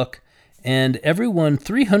to look. And everyone,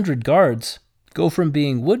 300 guards, go from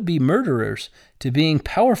being would-be murderers to being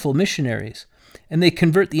powerful missionaries. And they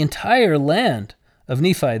convert the entire land of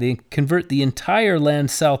Nephi. They convert the entire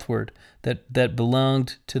land southward that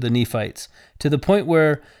belonged to the Nephites, to the point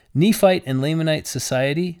where Nephite and Lamanite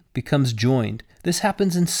society becomes joined. This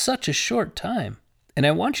happens in such a short time. And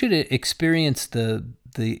I want you to experience the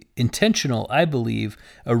intentional, I believe,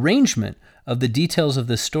 arrangement of the details of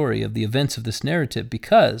this story, of the events of this narrative,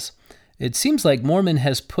 because it seems like Mormon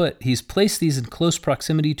he's placed these in close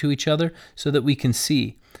proximity to each other so that we can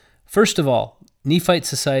see. First of all, Nephite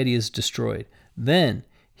society is destroyed. Then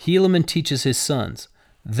Helaman teaches his sons.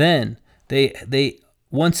 Then they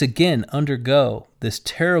once again undergo this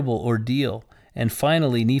terrible ordeal. And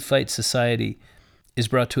finally, Nephite society is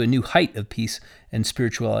brought to a new height of peace and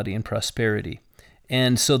spirituality and prosperity.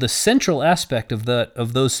 And so the central aspect of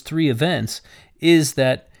those three events is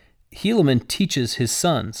that Helaman teaches his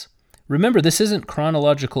sons. Remember, this isn't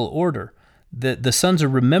chronological order. The sons are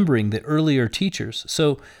remembering the earlier teachers.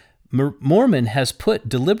 So Mormon has put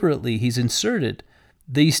deliberately, he's inserted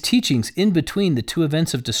these teachings in between the two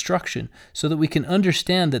events of destruction so that we can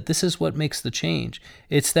understand that this is what makes the change.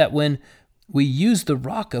 It's that when we use the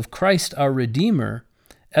rock of Christ, our Redeemer,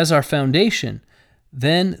 as our foundation,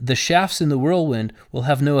 then the shafts in the whirlwind will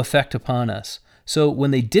have no effect upon us. So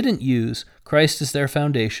when they didn't use Christ as their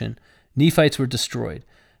foundation, Nephites were destroyed.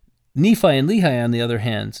 Nephi and Lehi, on the other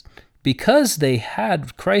hand, because they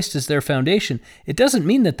had Christ as their foundation, it doesn't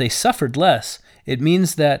mean that they suffered less. It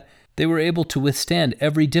means that they were able to withstand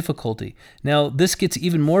every difficulty. Now, this gets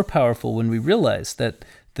even more powerful when we realize that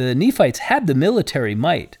the Nephites had the military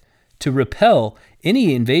might to repel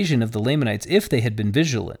any invasion of the Lamanites if they had been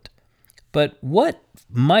vigilant. But what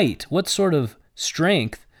sort of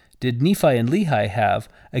strength did Nephi and Lehi have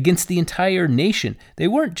against the entire nation? They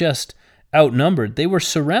weren't just outnumbered, they were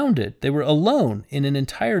surrounded. They were alone in an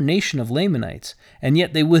entire nation of Lamanites, and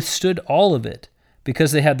yet they withstood all of it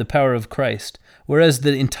because they had the power of Christ. Whereas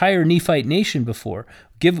the entire Nephite nation before,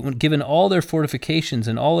 given all their fortifications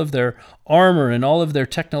and all of their armor and all of their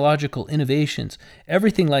technological innovations,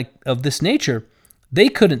 everything like of this nature, they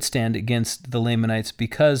couldn't stand against the Lamanites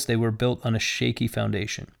because they were built on a shaky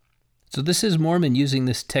foundation. So this is Mormon using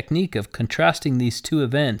this technique of contrasting these two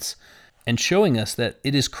events and showing us that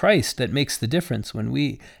it is Christ that makes the difference. When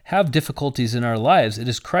we have difficulties in our lives, it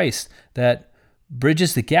is Christ that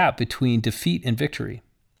bridges the gap between defeat and victory.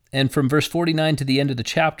 And from verse 49 to the end of the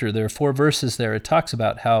chapter, there are 4 verses there. It talks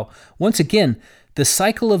about how, once again, the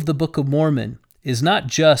cycle of the Book of Mormon is not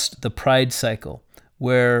just the pride cycle,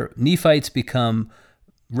 where Nephites become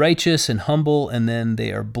righteous and humble, and then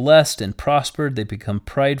they are blessed and prospered. They become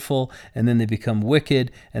prideful, and then they become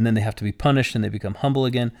wicked, and then they have to be punished, and they become humble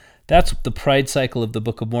again. That's the pride cycle of the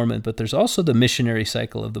Book of Mormon. But there's also the missionary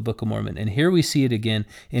cycle of the Book of Mormon. And here we see it again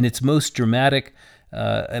in its most dramatic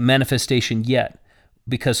manifestation yet,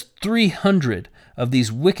 because 300 of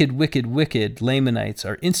these wicked Lamanites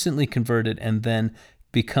are instantly converted and then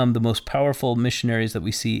become the most powerful missionaries that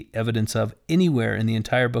we see evidence of anywhere in the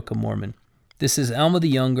entire Book of Mormon. This is Alma the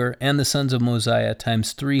Younger and the sons of Mosiah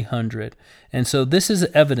times 300. And so this is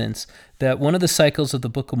evidence that one of the cycles of the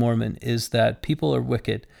Book of Mormon is that people are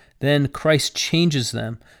wicked. Then Christ changes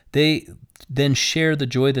them. They then share the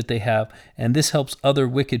joy that they have, and this helps other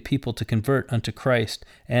wicked people to convert unto Christ,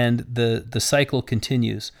 and the cycle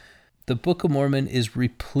continues. The Book of Mormon is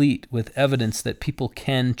replete with evidence that people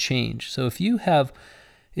can change. So if you have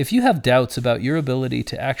doubts about your ability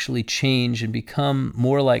to actually change and become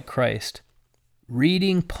more like Christ,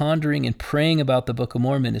 reading, pondering, and praying about the Book of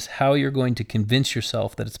Mormon is how you're going to convince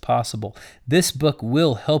yourself that it's possible. This book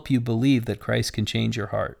will help you believe that Christ can change your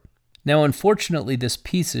heart. Now, unfortunately, this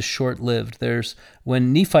peace is short-lived.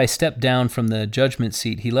 When Nephi stepped down from the judgment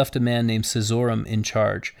seat, he left a man named Cezoram in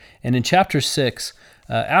charge. And in chapter 6,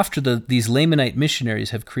 after these Lamanite missionaries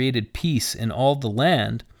have created peace in all the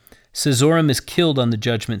land, Cezoram is killed on the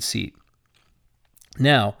judgment seat.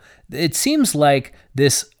 Now, it seems like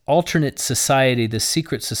this alternate society, this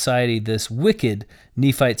secret society, this wicked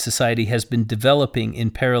Nephite society has been developing in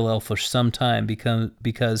parallel for some time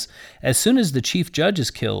because as soon as the chief judge is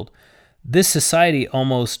killed, this society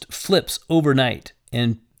almost flips overnight,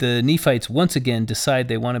 and the Nephites once again decide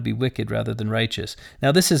they want to be wicked rather than righteous.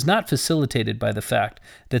 Now, this is not facilitated by the fact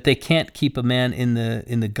that they can't keep a man in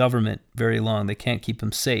the government very long. They can't keep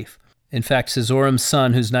him safe. In fact, Cezoram's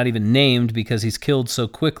son, who's not even named because he's killed so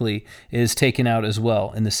quickly, is taken out as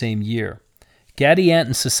well in the same year.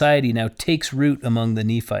 Gadianton society now takes root among the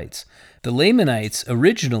Nephites. The Lamanites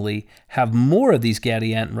originally have more of these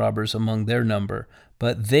Gadianton robbers among their number,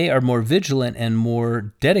 but they are more vigilant and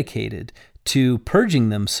more dedicated to purging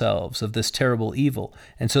themselves of this terrible evil.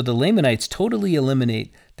 And so the Lamanites totally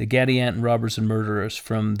eliminate the Gadianton robbers and murderers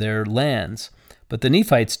from their lands. But the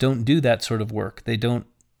Nephites don't do that sort of work. They don't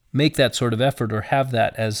make that sort of effort or have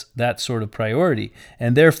that as that sort of priority,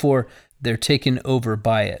 and therefore they're taken over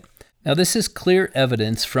by it. Now, this is clear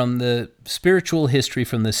evidence from the spiritual history,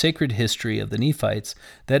 from the sacred history of the Nephites,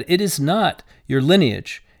 that it is not your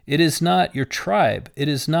lineage, it is not your tribe, it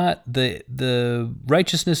is not the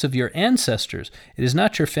righteousness of your ancestors, it is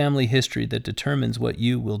not your family history that determines what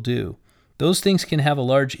you will do. Those things can have a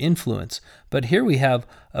large influence, but here we have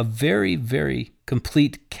a very, very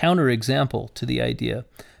complete counterexample to the idea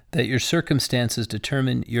that your circumstances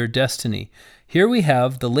determine your destiny. Here we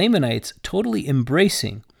have the Lamanites totally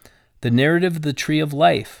embracing the narrative of the tree of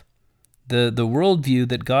life, the worldview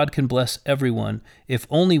that God can bless everyone if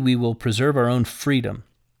only we will preserve our own freedom.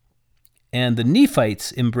 And the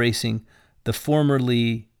Nephites embracing the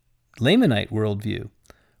formerly Lamanite worldview,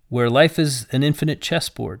 where life is an infinite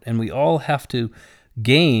chessboard and we all have to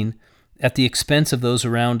gain at the expense of those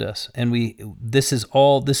around us. And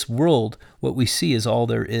this world, what we see is all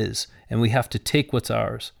there is, and we have to take what's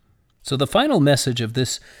ours. So the final message of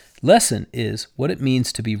this lesson is what it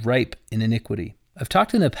means to be ripe in iniquity. I've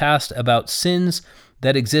talked in the past about sins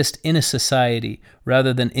that exist in a society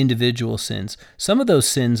rather than individual sins. Some of those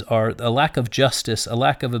sins are a lack of justice, a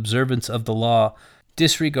lack of observance of the law,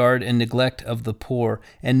 disregard and neglect of the poor,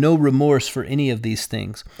 and no remorse for any of these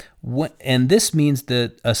things. And this means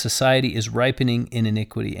that a society is ripening in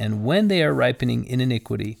iniquity. And when they are ripening in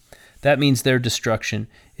iniquity, that means their destruction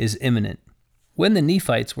is imminent. When the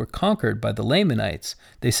Nephites were conquered by the Lamanites,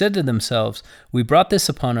 they said to themselves, "We brought this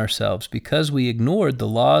upon ourselves because we ignored the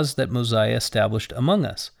laws that Mosiah established among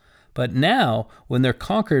us." But now, when they're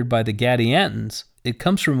conquered by the Gadiantans, it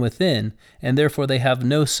comes from within, and therefore they have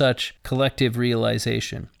no such collective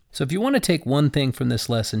realization. So if you want to take one thing from this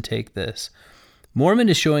lesson, take this. Mormon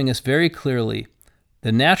is showing us very clearly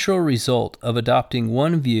the natural result of adopting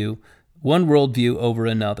one worldview over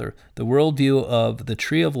another, the worldview of the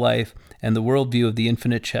tree of life and the worldview of the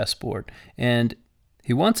infinite chessboard. And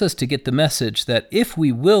he wants us to get the message that if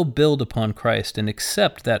we will build upon Christ and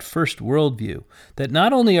accept that first worldview, that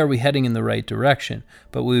not only are we heading in the right direction,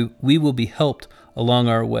 but we will be helped along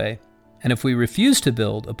our way. And if we refuse to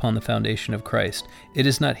build upon the foundation of Christ, it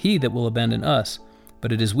is not he that will abandon us,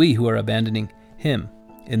 but it is we who are abandoning him.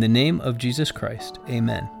 In the name of Jesus Christ,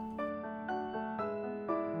 amen.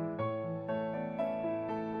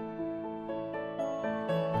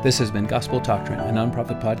 This has been Gospel Doctrine, a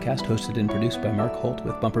nonprofit podcast hosted and produced by Mark Holt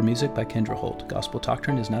with bumper music by Kendra Holt. Gospel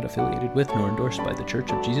Doctrine is not affiliated with nor endorsed by The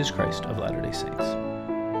Church of Jesus Christ of Latter-day Saints.